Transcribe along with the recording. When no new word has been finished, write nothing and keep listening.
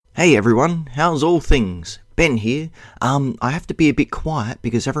Hey everyone, how's all things? Ben here. I have to be a bit quiet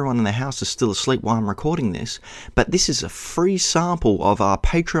because everyone in the house is still asleep while I'm recording this, but this is a free sample of our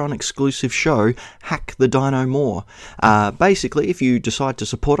Patreon exclusive show, Hack the Dino More. Basically, if you decide to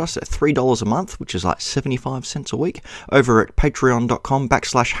support us at $3 a month, which is like 75 cents a week, over at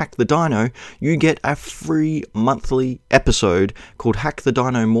patreon.com/hackthedino, you get a free monthly episode called Hack the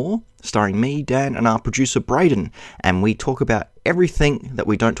Dino More, starring me, Dan, and our producer Braden, and we talk about everything that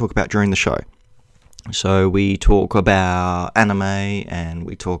we don't talk about during the show. So we talk about anime and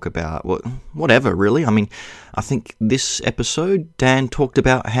we talk about whatever, really. I mean, I think this episode, Dan talked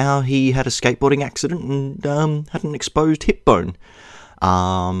about how he had a skateboarding accident and had an exposed hip bone.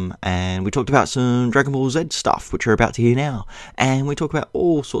 And we talked about some Dragon Ball Z stuff, which you're about to hear now. And we talk about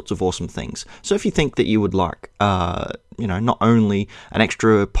all sorts of awesome things. So if you think that you would like, not only an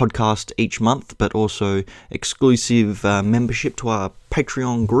extra podcast each month, but also exclusive membership to our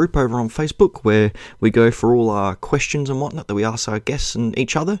Patreon group over on Facebook, where we go for all our questions and whatnot that we ask our guests and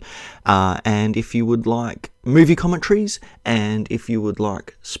each other. And if you would like movie commentaries, and if you would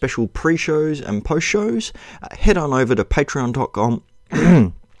like special pre-shows and post-shows, head on over to patreon.com.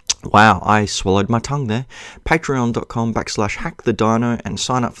 Wow, I swallowed my tongue there. Patreon.com/hackthedino and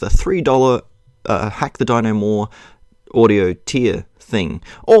sign up for the $3 Hack the Dino More audio tier thing.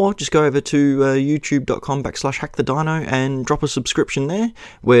 Or just go over to youtube.com/hackthedino and drop a subscription there.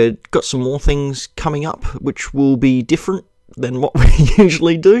 We've got some more things coming up which will be different than what we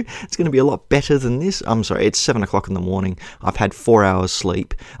usually do. It's going to be a lot better than this. I'm sorry, it's 7 o'clock in the morning. I've had 4 hours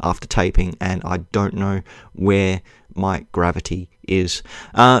sleep after taping and I don't know where my gravity is.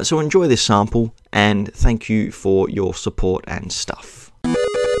 So enjoy this sample and thank you for your support and stuff.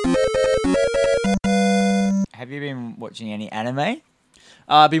 Have you been watching any anime?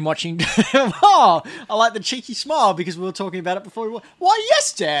 I've been watching... Oh, I like the cheeky smile because we were talking about it before. Why,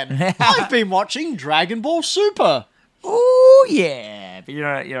 yes, Dan. I've been watching Dragon Ball Super. Oh yeah, but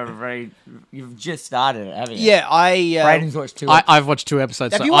you've just started it, haven't you? Yeah, Braden's watched two. I've watched 2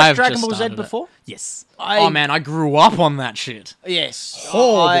 episodes. Have so you watched I've Dragon just Ball Z started it. before? Yes. I- Oh man, I grew up on that shit. Yes.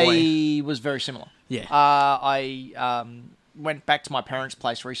 Oh, I was very similar. Yeah. I went back to my parents'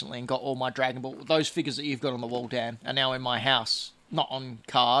 place recently and got all my Dragon Ball... Those figures that you've got on the wall, Dan, are now in my house. Not on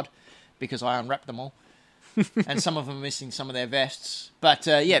card, because I unwrapped them all. And some of them are missing some of their vests. But,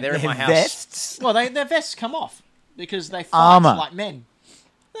 yeah, they're in my house. Vests? Well, their vests come off. Because they fight Armor. like men.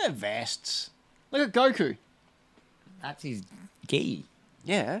 They're vests. Look at Goku. That's his gi.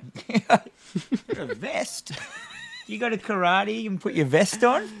 Yeah. A vest. You go to karate and put your vest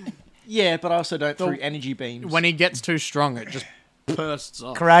on. Yeah, but I also don't throw energy beams. When he gets too strong, it just bursts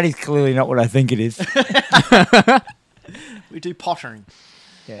off. Karate's clearly not what I think it is. We do pottering.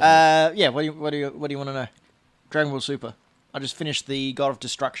 Yeah. What do you want to know? Dragon Ball Super. I just finished the God of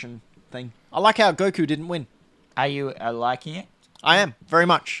Destruction thing. I like how Goku didn't win. Are you liking it? I am, very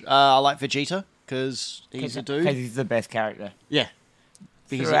much. I like Vegeta, because he's a dude. Because he's the best character. Yeah.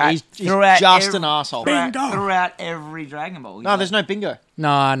 Because he's throughout just an asshole. Throughout every Dragon Ball. No, there's no bingo.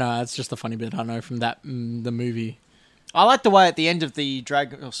 No, it's just the funny bit I know from that the movie. I like the way at the end of the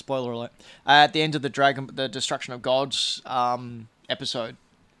Dragon... Oh, spoiler alert. At the end of the Destruction of Gods episode,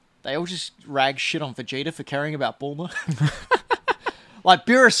 they all just rag shit on Vegeta for caring about Bulma. Like,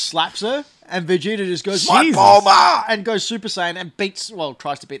 Beerus slaps her, and Vegeta just goes, "My Bulma!" and goes Super Saiyan and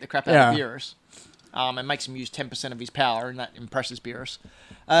tries to beat the crap out of Beerus. And makes him use 10% of his power, and that impresses Beerus.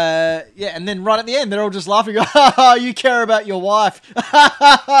 And then right at the end, they're all just laughing. "Oh, you care about your wife." It's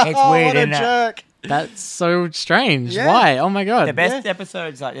weird, What a isn't it? jerk. That's so strange. Yeah. Why? Oh my god. The best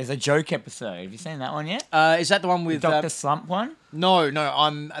episodes, like, there's a joke episode. Have you seen that one yet? Is that the one with... Dr. Slump one? No,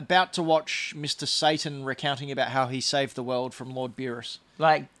 I'm about to watch Mr. Satan recounting about how he saved the world from Lord Beerus.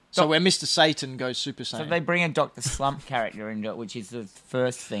 Like, So where Mr. Satan goes Super Saiyan. so they bring a Dr. Slump character into it, which is the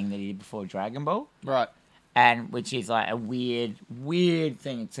first thing that he did before Dragon Ball. Right. And which is like a weird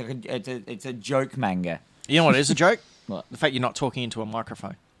thing. It's a joke manga. You know what is a joke? What? The fact you're not talking into a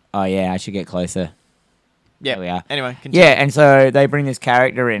microphone. Oh yeah, I should get closer. Yeah. There we are. Anyway, continue. Yeah, and so they bring this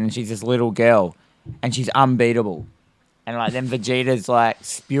character in, and she's this little girl, and she's unbeatable. And like then Vegeta's like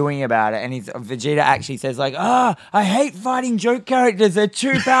spewing about it, and Vegeta actually says like, I hate fighting joke characters. They're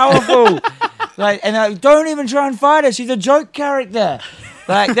too powerful. Don't even try and fight her. She's a joke character.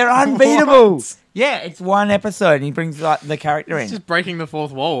 Like, they're unbeatable. Yeah, it's one episode, and he brings like the character in. It's just breaking the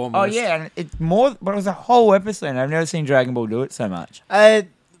fourth wall almost. Oh yeah, and it's more, but it was a whole episode. I've never seen Dragon Ball do it so much.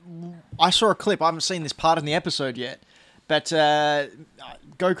 I saw a clip. I haven't seen this part in the episode yet. But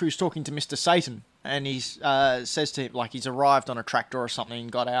Goku's talking to Mr. Satan, and he says to him, like, he's arrived on a tractor or something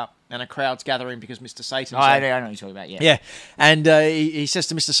and got out, and a crowd's gathering because Mr. Satan. I know what you're talking about. Yeah. Yeah, and he says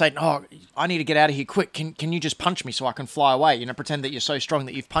to Mr. Satan, "Oh, I need to get out of here quick. Can you just punch me so I can fly away? You know, pretend that you're so strong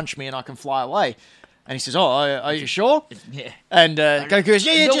that you've punched me and I can fly away." And he says, "Oh, are you sure?" Yeah. And Goku goes,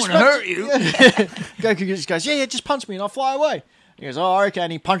 "Yeah, don't just wanna punch hurt you." Goku just goes, "Yeah, just punch me and I'll fly away." He goes, "Oh, okay."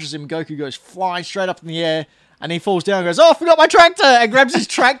 And he punches him. Goku goes flying straight up in the air, and he falls down and goes, "Oh, I forgot my tractor!" and grabs his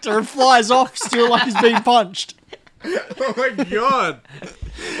tractor and flies off, still like he's being punched. Oh my god,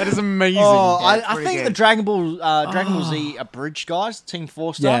 that is amazing. Oh, Yeah, I pretty think good. the Dragon Ball Z abridged guys, Team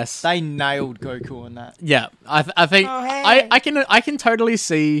 4-Star, Yes. they nailed Goku in that. Yeah, I think Oh, hey. I can totally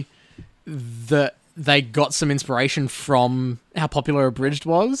see that they got some inspiration from how popular Abridged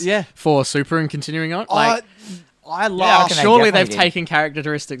was. Yeah. For Super and continuing on. Like, I I laughed. can- surely definitely they've did. taken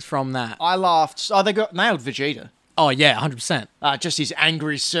characteristics from that. I laughed. Oh, they got nailed Vegeta. Oh yeah, 100%. Just his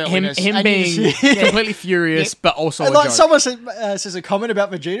angry Him surliness. him And being you see- completely furious, but also a And like joke. someone says a comment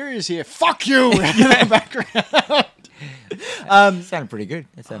about Vegeta, is here, "Fuck you!" in the background. Sounded pretty good.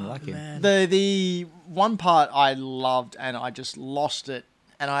 That sounded like him. The one part I loved, and I just lost it,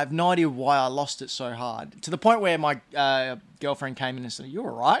 and I have no idea why I lost it so hard. To the point where my girlfriend came in and said, "You all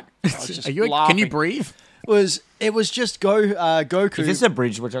right?" I was just Are you? laughing. Can you breathe? It was just Goku. Is this a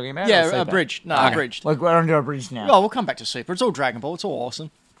bridge we're talking about? or Yeah, Super? a bridge. No, Okay. a bridge. Like, we're onto a bridge now. Oh, we'll come back to Super. It's all Dragon Ball. It's all awesome.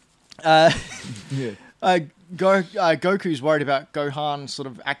 Goku's worried about Gohan sort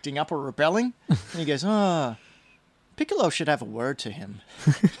of acting up or rebelling. And he goes, Piccolo should have a word to him.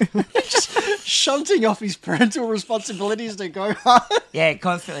 Just shunting off his parental responsibilities to Gohan. Yeah,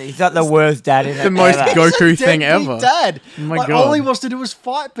 constantly. He's not the worst dad in it. The most ever. Goku He's a thing deadbeat ever. Dad. Oh my Like, God. all he wants to do is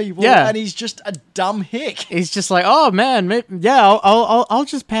fight people, Yeah. and he's just a dumb hick. He's just like, oh man, yeah, I'll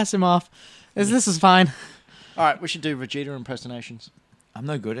just pass him off. This is fine. All right, we should do Vegeta impersonations. I'm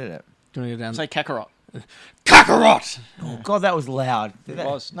no good at it. Do you want to go down? Say Kakarot. Kakarot! Oh, God, that was loud. Did It that-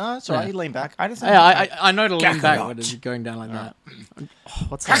 was. No, it's all right. Yeah. You lean back. I just Yeah, I know to lean back, Kakarot. but it's going down like that. Oh,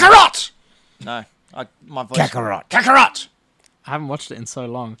 what's that? Kakarot! No, my voice. Kakarot. Kakarot! I haven't watched it in so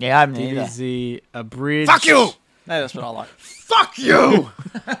long. Yeah, I haven't either. DBZ Abridged. Fuck you! No, that's what I like. Fuck you!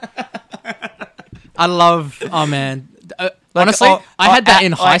 I love. Oh man. Honestly, Like, I had that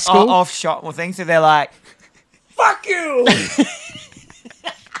in high school. Off shot or thing, so they're like, "Fuck you!"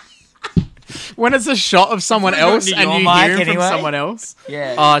 When it's a shot of someone It's not else into and your you mic hear it from anyway. someone else.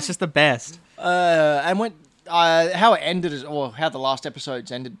 Yeah. Oh, it's just the best. And when how it ended is, or how the last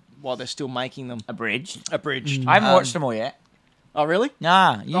episodes ended while they're still making them Abridged. abridged. I haven't watched them all yet. Oh, really?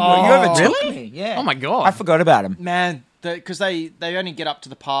 Nah, you Oh, overtook really? me. Yeah. Oh my God. I forgot about him. Man, because they only get up to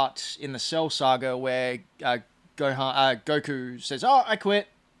the part in the Cell Saga where Goku says, "Oh, I quit,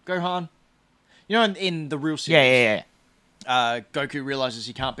 Gohan." You know, in the real series, Yeah. Goku realizes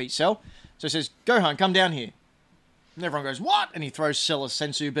he can't beat Cell, so he says, "Gohan, come down here." And everyone goes, "What?" And he throws Cell a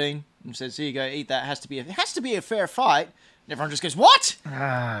sensu bean and says, "Here you go, eat that. It has to be a fair fight." And everyone just goes, "What?"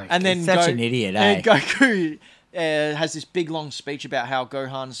 And then such an idiot, and eh? Goku has this big long speech about how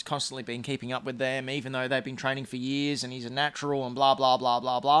Gohan's constantly been keeping up with them, even though they've been training for years, and he's a natural, and blah blah blah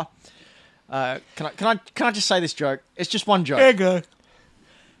blah blah. Can I just say this joke? It's just one joke. go.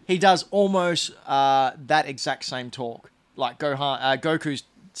 He does almost that exact same talk. Like Goku's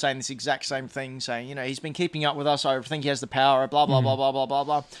saying this exact same thing, saying, you know, he's been keeping up with us. I think he has the power. Blah blah blah blah blah blah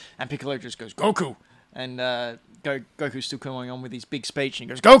blah. And Piccolo just goes Goku, and Goku's still going on with his big speech, and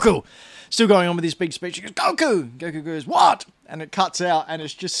he goes Goku, still going on with his big speech. He goes Goku. Goku goes what? And it cuts out, and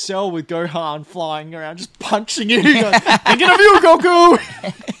it's just Cell with Gohan flying around, just punching him. He goes, "Thinking of you,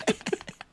 Goku."